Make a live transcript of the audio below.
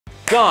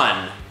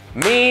gun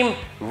meme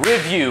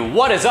review.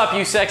 What is up,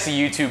 you sexy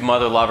YouTube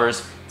mother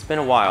lovers? It's been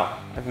a while.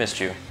 I've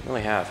missed you. I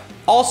really have.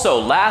 Also,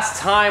 last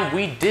time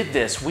we did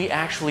this, we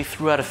actually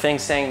threw out a thing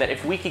saying that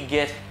if we could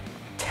get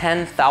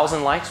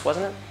 10,000 likes,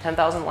 wasn't it?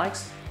 10,000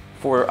 likes?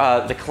 For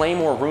the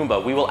Claymore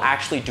Roomba, we will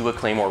actually do a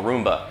Claymore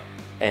Roomba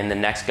in the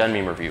next gun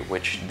meme review,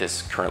 which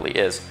this currently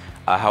is.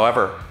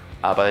 However,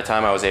 by the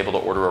time I was able to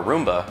order a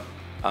Roomba,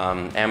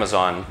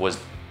 Amazon was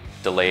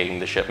delaying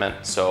the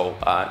shipment, so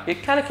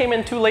it kind of came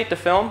in too late to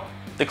film.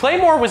 The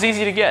Claymore was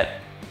easy to get,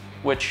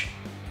 which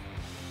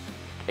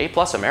A+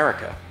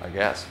 America, I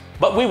guess.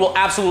 But we will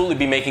absolutely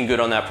be making good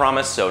on that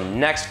promise, so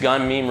next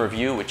gun meme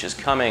review, which is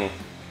coming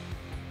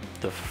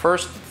the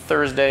first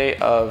Thursday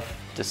of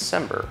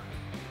December,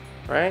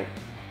 right?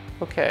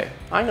 Okay,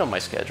 I know my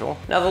schedule.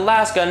 Now, the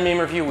last gun meme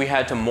review, we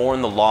had to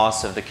mourn the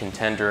loss of the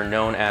contender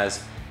known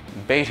as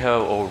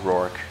Beto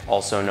O'Rourke,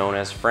 also known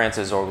as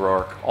Francis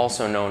O'Rourke,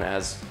 also known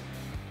as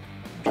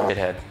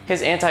Shithead.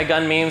 His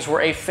anti-gun memes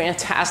were a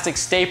fantastic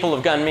staple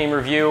of gun meme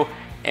review,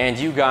 and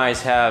you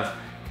guys have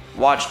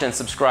watched and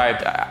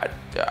subscribed,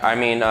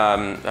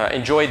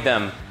 enjoyed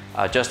them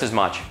just as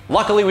much.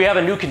 Luckily, we have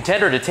a new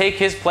contender to take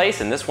his place,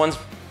 and this one's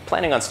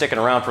planning on sticking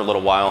around for a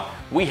little while.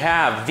 We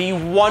have the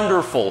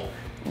wonderful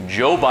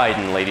Joe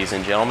Biden, ladies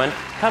and gentlemen,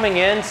 coming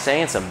in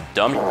saying some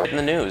dumb shit in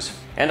the news.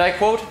 And I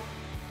quote,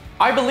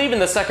 "I believe in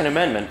the Second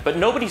Amendment, but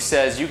nobody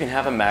says you can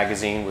have a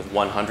magazine with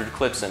 100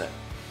 clips in it."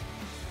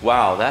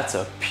 Wow, that's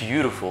a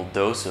beautiful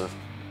dose of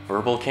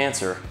verbal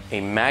cancer. A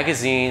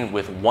magazine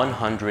with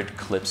 100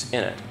 clips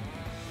in it.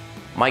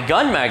 My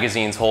gun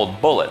magazines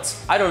hold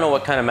bullets. I don't know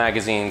what kind of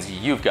magazines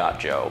you've got,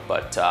 Joe,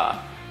 but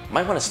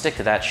might want to stick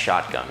to that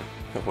shotgun.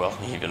 Well,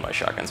 even my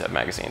shotguns have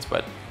magazines,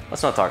 but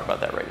let's not talk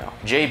about that right now.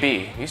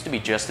 JB, used to be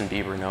Justin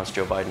Bieber, now it's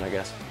Joe Biden, I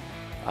guess.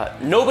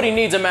 Nobody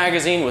needs a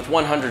magazine with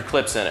 100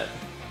 clips in it.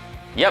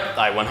 Yep,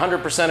 I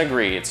 100%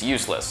 agree, it's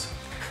useless.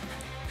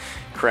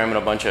 Cramming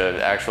a bunch of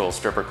actual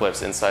stripper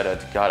clips inside a,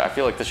 God, I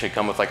feel like this should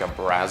come with like a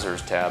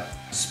Brazzers tab.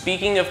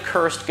 Speaking of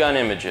cursed gun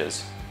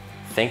images,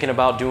 thinking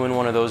about doing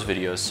one of those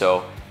videos,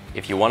 so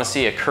if you want to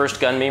see a cursed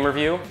gun meme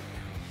review,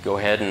 go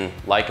ahead and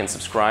like and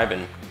subscribe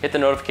and hit the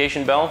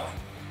notification bell.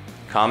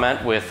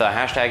 Comment with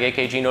hashtag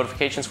AKG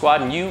Notification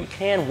Squad, and you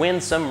can win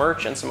some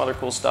merch and some other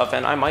cool stuff,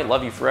 and I might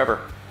love you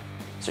forever.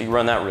 So you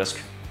run that risk.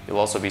 You'll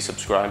also be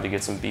subscribed to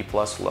get some B+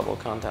 level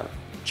content.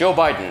 Joe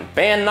Biden,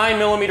 ban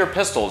 9mm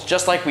pistols,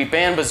 just like we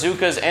ban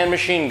bazookas and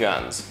machine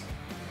guns.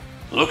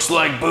 Looks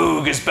like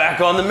Boog is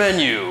back on the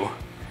menu.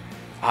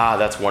 Ah,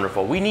 that's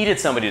wonderful. We needed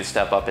somebody to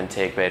step up and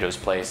take Beto's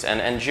place,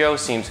 and Joe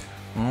seems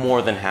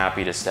more than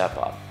happy to step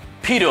up.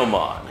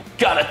 Pedomon,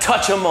 gotta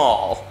touch 'em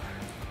all.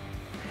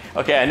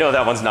 Okay, I know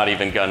that one's not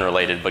even gun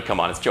related, but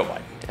come on, it's Joe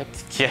Biden.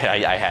 Yeah,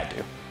 I had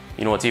to.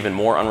 You know what's even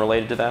more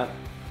unrelated to that?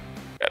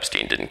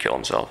 Epstein didn't kill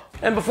himself.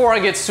 And before I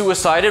get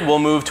suicided, we'll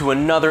move to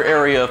another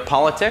area of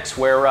politics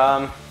where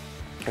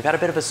we got a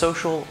bit of a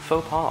social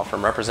faux pas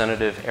from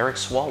Representative Eric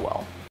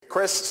Swalwell.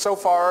 Chris, so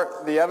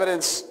far, the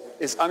evidence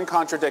is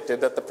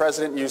uncontradicted that the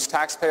president used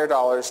taxpayer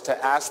dollars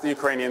to ask the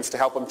Ukrainians to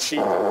help him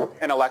cheat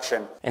an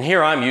election. And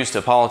here I'm used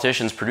to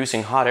politicians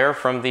producing hot air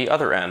from the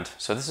other end,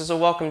 so this is a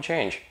welcome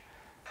change.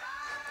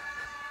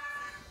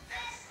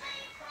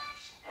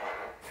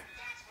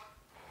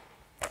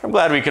 I'm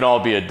glad we can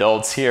all be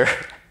adults here.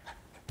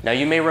 Now,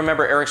 you may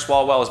remember Eric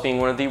Swalwell as being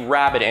one of the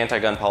rabid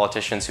anti-gun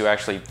politicians who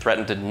actually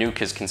threatened to nuke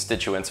his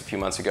constituents a few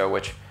months ago,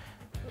 which,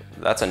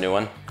 that's a new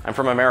one. I'm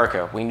from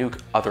America. We nuke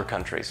other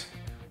countries.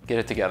 Get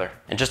it together.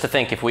 And just to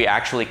think, if we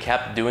actually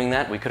kept doing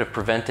that, we could have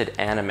prevented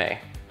anime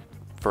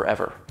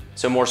forever.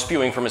 So more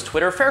spewing from his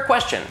Twitter. Fair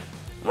question.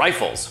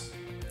 Rifles.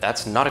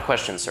 That's not a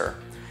question, sir.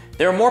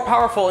 They're more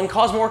powerful and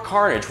cause more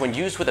carnage when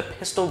used with a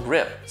pistol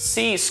grip.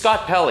 See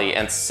Scott Pelley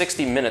and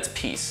 60 Minutes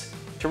piece.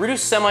 To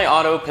reduce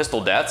semi-auto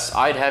pistol deaths,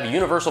 I'd have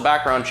universal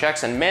background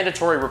checks and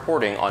mandatory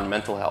reporting on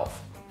mental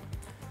health.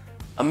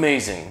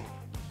 Amazing.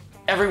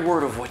 Every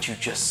word of what you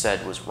just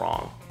said was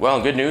wrong.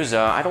 Well, good news,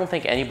 I don't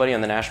think anybody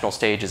on the national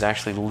stage is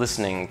actually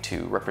listening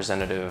to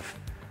Representative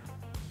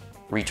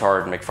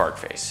Retard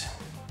McFartface,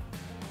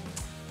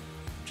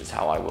 which is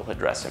how I will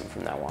address him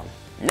from now on.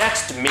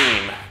 Next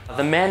meme,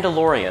 The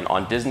Mandalorian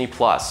on Disney+.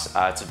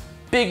 It's a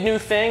big new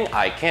thing.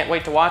 I can't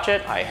wait to watch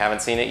it. I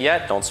haven't seen it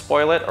yet. Don't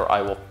spoil it or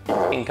I will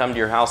come to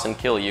your house and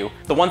kill you.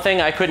 The one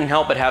thing I couldn't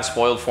help but have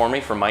spoiled for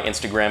me from my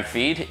Instagram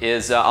feed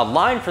is a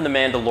line from The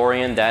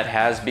Mandalorian that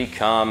has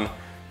become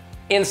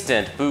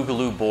instant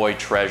Boogaloo Boy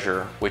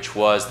treasure, which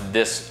was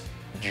this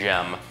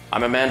gem.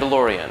 I'm a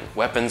Mandalorian.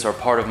 Weapons are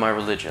part of my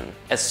religion.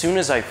 As soon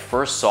as I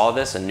first saw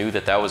this and knew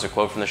that that was a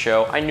quote from the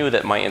show, I knew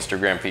that my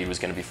Instagram feed was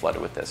going to be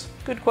flooded with this.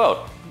 Good quote.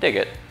 Dig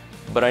it.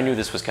 But I knew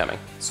this was coming.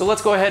 So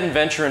let's go ahead and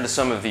venture into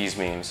some of these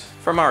memes.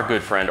 From our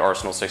good friend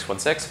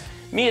Arsenal616,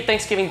 me at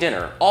Thanksgiving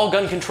dinner. All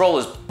gun control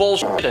is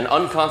bullshit and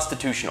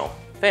unconstitutional.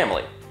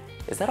 Family,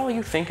 is that all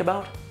you think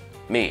about?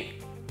 Me.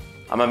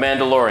 I'm a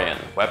Mandalorian.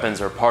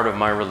 Weapons are part of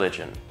my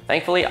religion.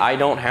 Thankfully, I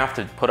don't have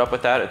to put up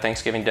with that at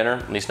Thanksgiving dinner,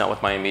 at least not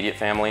with my immediate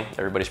family.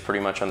 Everybody's pretty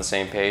much on the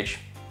same page.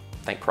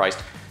 Thank Christ.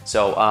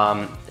 So,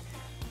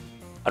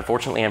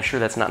 Unfortunately, I'm sure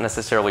that's not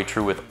necessarily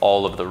true with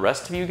all of the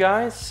rest of you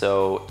guys,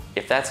 so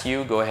if that's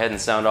you, go ahead and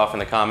sound off in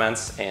the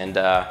comments, and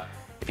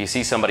if you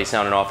see somebody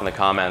sounding off in the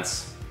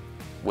comments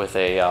with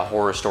a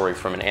horror story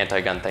from an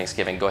anti-gun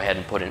Thanksgiving, go ahead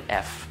and put an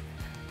F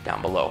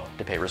down below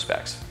to pay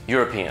respects.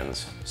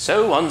 Europeans,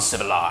 so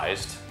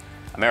uncivilized.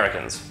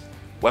 Americans,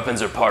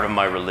 weapons are part of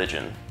my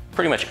religion.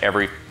 Pretty much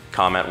every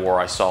comment war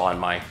I saw in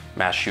my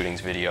mass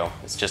shootings video,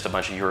 it's just a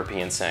bunch of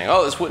Europeans saying,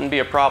 oh, this wouldn't be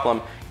a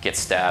problem, get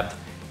stabbed.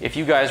 If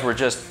you guys were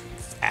just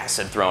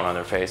acid thrown on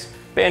their face,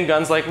 ban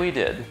guns like we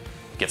did,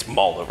 gets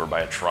mauled over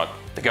by a truck.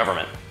 The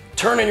government,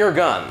 turn in your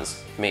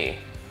guns. Me,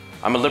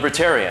 I'm a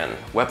libertarian,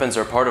 weapons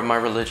are part of my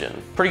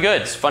religion. Pretty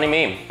good, it's a funny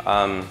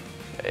meme.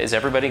 Is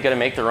everybody gonna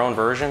make their own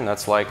version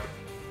that's like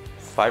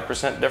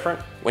 5% different?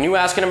 When you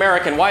ask an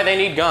American why they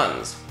need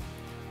guns,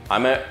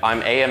 I'm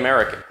a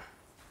American.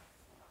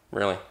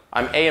 Really?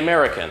 I'm a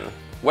American.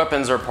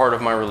 Weapons are part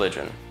of my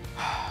religion.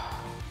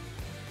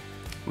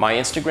 My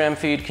Instagram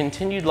feed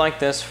continued like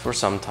this for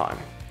some time.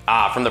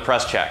 From the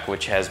press check,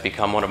 which has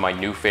become one of my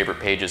new favorite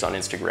pages on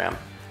Instagram.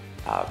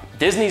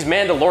 Disney's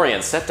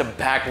Mandalorian set to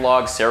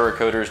backlog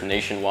Cerakoders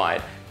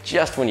nationwide.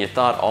 Just when you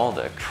thought all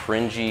the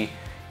cringy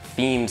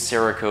themed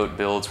Cerakote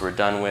builds were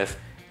done with,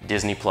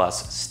 Disney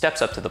Plus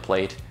steps up to the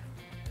plate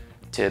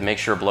to make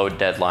sure Blown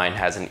Deadline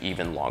has an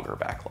even longer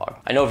backlog.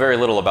 I know very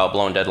little about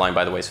Blown Deadline,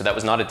 by the way, so that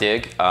was not a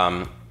dig.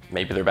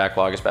 Maybe their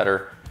backlog is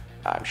better.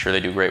 I'm sure they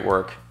do great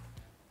work.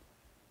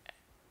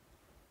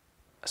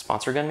 A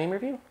sponsor gun meme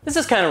review? This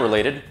is kind of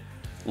related.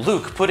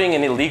 Luke putting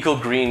an illegal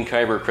green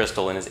kyber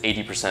crystal in his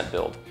 80%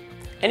 build.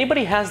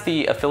 Anybody has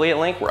the affiliate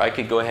link where I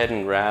could go ahead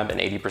and grab an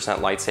 80%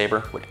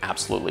 lightsaber? Would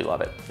absolutely love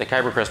it. The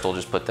kyber crystal,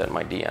 just put that in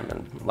my DM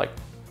and like,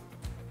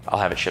 I'll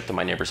have it shipped to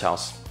my neighbor's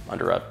house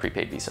under a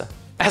prepaid visa.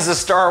 As a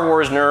Star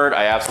Wars nerd,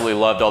 I absolutely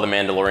loved all the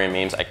Mandalorian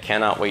memes. I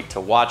cannot wait to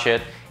watch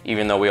it,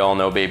 even though we all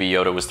know Baby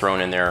Yoda was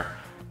thrown in there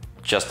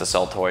just to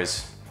sell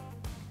toys.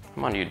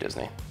 Come on, you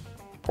Disney.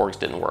 Porgs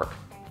didn't work.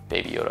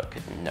 Baby Yoda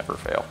could never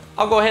fail.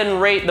 I'll go ahead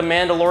and rate the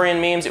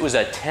Mandalorian memes. It was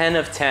a 10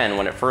 of 10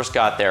 when it first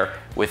got there.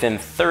 Within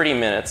 30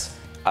 minutes,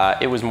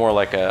 it was more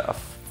like a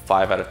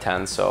 5 out of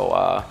 10,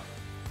 so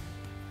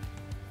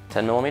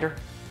 10 millimeter.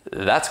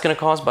 That's gonna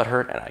cause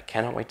butthurt, and I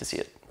cannot wait to see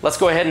it. Let's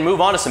go ahead and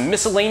move on to some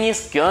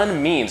miscellaneous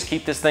gun memes.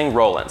 Keep this thing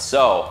rolling.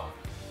 So,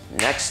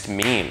 next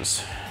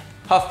memes.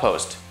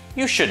 HuffPost,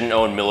 you shouldn't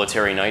own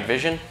military night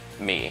vision.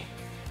 Me.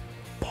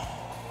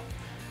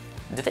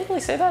 Did they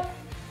really say that?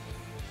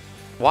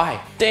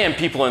 Why? Damn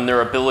people and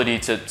their ability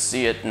to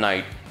see at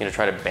night. You know,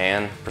 try to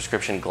ban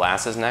prescription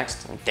glasses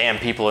next? Damn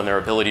people and their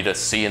ability to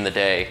see in the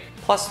day.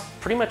 Plus,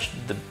 pretty much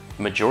the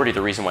majority of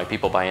the reason why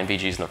people buy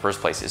NVGs in the first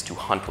place is to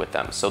hunt with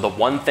them. So the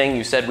one thing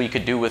you said we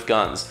could do with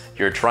guns,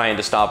 you're trying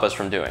to stop us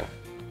from doing.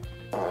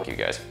 Thank you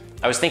guys.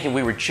 I was thinking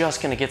we were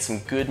just gonna get some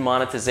good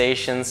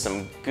monetization,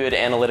 some good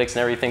analytics and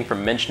everything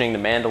from mentioning the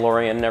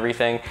Mandalorian and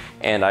everything,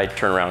 and I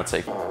turn around and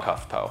say,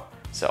 HuffPo.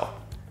 So,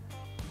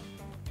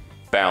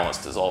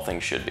 balanced as all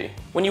things should be.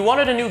 When you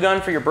wanted a new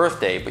gun for your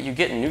birthday, but you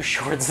get new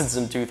shorts and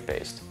some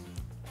toothpaste.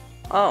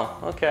 Oh,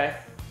 okay.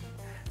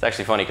 It's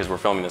actually funny because we're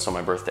filming this on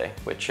my birthday,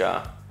 which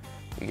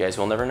you guys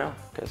will never know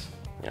because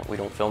we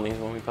don't film these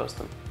when we post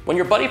them. When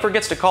your buddy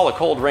forgets to call a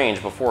cold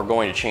range before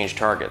going to change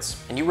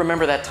targets, and you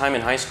remember that time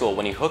in high school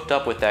when he hooked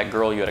up with that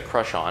girl you had a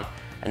crush on,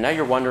 and now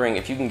you're wondering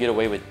if you can get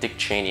away with Dick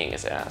Cheneying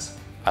his ass.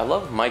 I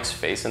love Mike's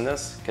face in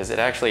this because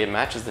it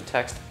matches the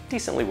text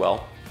decently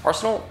well.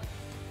 Arsenal,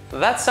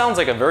 that sounds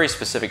like a very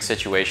specific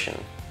situation.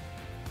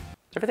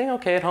 Is everything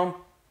okay at home?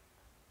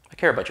 I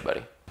care about you,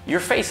 buddy. Your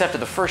face after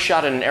the first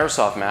shot in an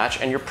airsoft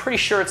match, and you're pretty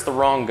sure it's the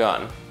wrong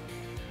gun.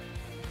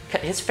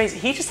 His face,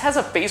 he just has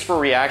a face for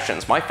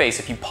reactions. My face,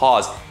 if you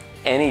pause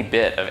any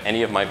bit of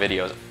any of my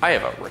videos, I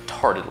have a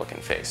retarded looking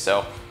face.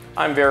 So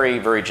I'm very,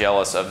 very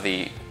jealous of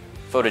the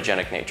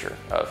photogenic nature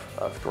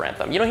of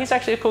Grantham. You know, he's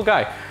actually a cool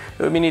guy.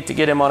 It would be neat to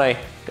get him on a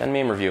gun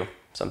meme review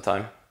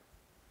sometime.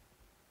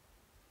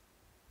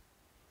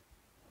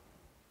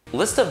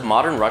 List of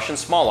modern Russian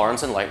small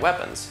arms and light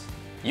weapons.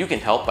 You can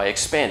help by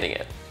expanding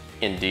it.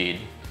 Indeed.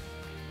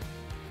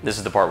 This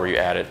is the part where you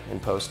add it in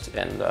post,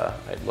 and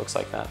it looks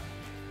like that.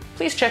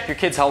 Please check your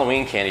kids'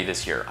 Halloween candy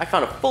this year. I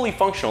found a fully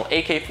functional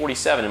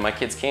AK-47 in my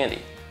kids' candy.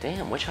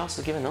 Damn, which house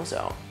is giving those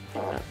out?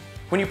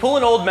 When you pull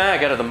an old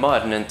mag out of the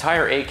mud, an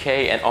entire AK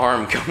and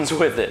arm comes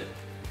with it.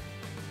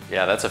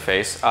 Yeah, that's a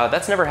face.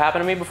 That's never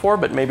happened to me before,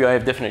 but maybe I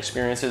have different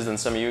experiences than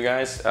some of you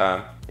guys.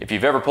 If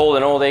you've ever pulled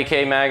an old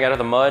AK mag out of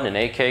the mud and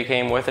an AK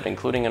came with it,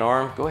 including an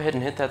arm, go ahead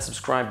and hit that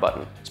subscribe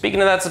button. Speaking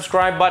of that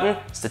subscribe button,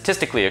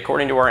 statistically,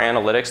 according to our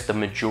analytics, the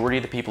majority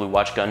of the people who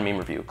watch Gun Meme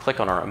Review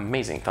click on our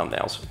amazing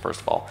thumbnails,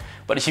 first of all.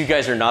 But you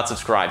guys are not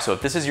subscribed, so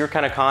if this is your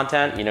kind of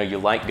content, you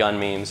like gun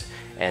memes,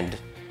 and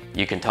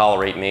you can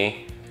tolerate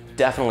me,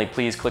 definitely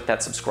please click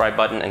that subscribe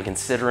button and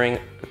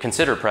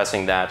consider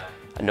pressing that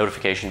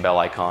notification bell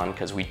icon,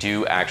 because we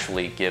do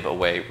actually give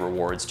away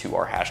rewards to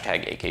our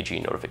hashtag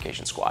AKG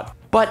notification squad.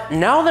 But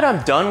now that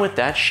I'm done with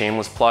that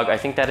shameless plug, I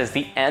think that is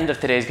the end of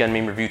today's Gun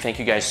Meme Review. Thank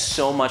you guys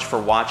so much for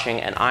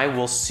watching, and I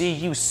will see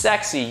you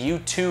sexy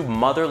YouTube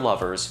mother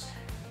lovers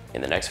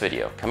in the next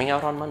video, coming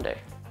out on Monday.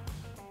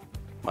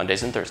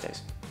 Mondays and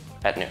Thursdays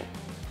at noon.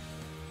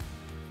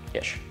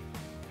 Ish.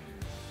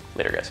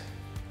 Later, guys.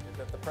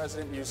 That the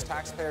president used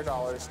taxpayer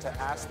dollars to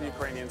ask the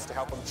Ukrainians to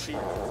help him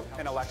cheat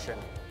an election.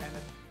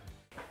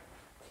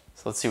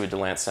 So let's see what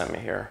Delant sent me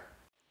here.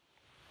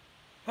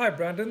 Hi,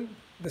 Brandon.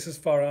 This is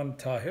Farhan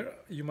Tahir.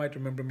 You might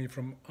remember me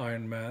from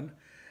Iron Man.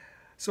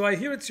 So I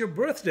hear it's your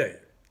birthday.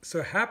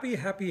 So happy,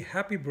 happy,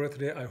 happy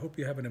birthday. I hope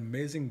you have an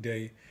amazing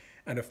day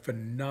and a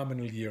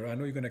phenomenal year. I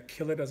know you're going to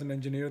kill it as an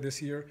engineer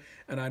this year,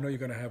 and I know you're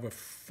going to have a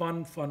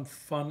fun,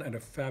 and a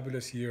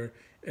fabulous year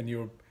in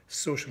your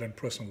social and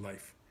personal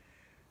life.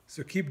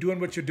 So keep doing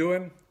what you're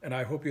doing, and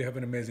I hope you have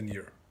an amazing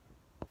year.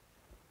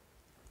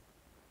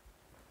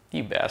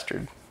 You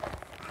bastard.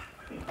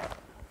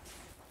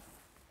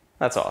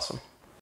 That's awesome.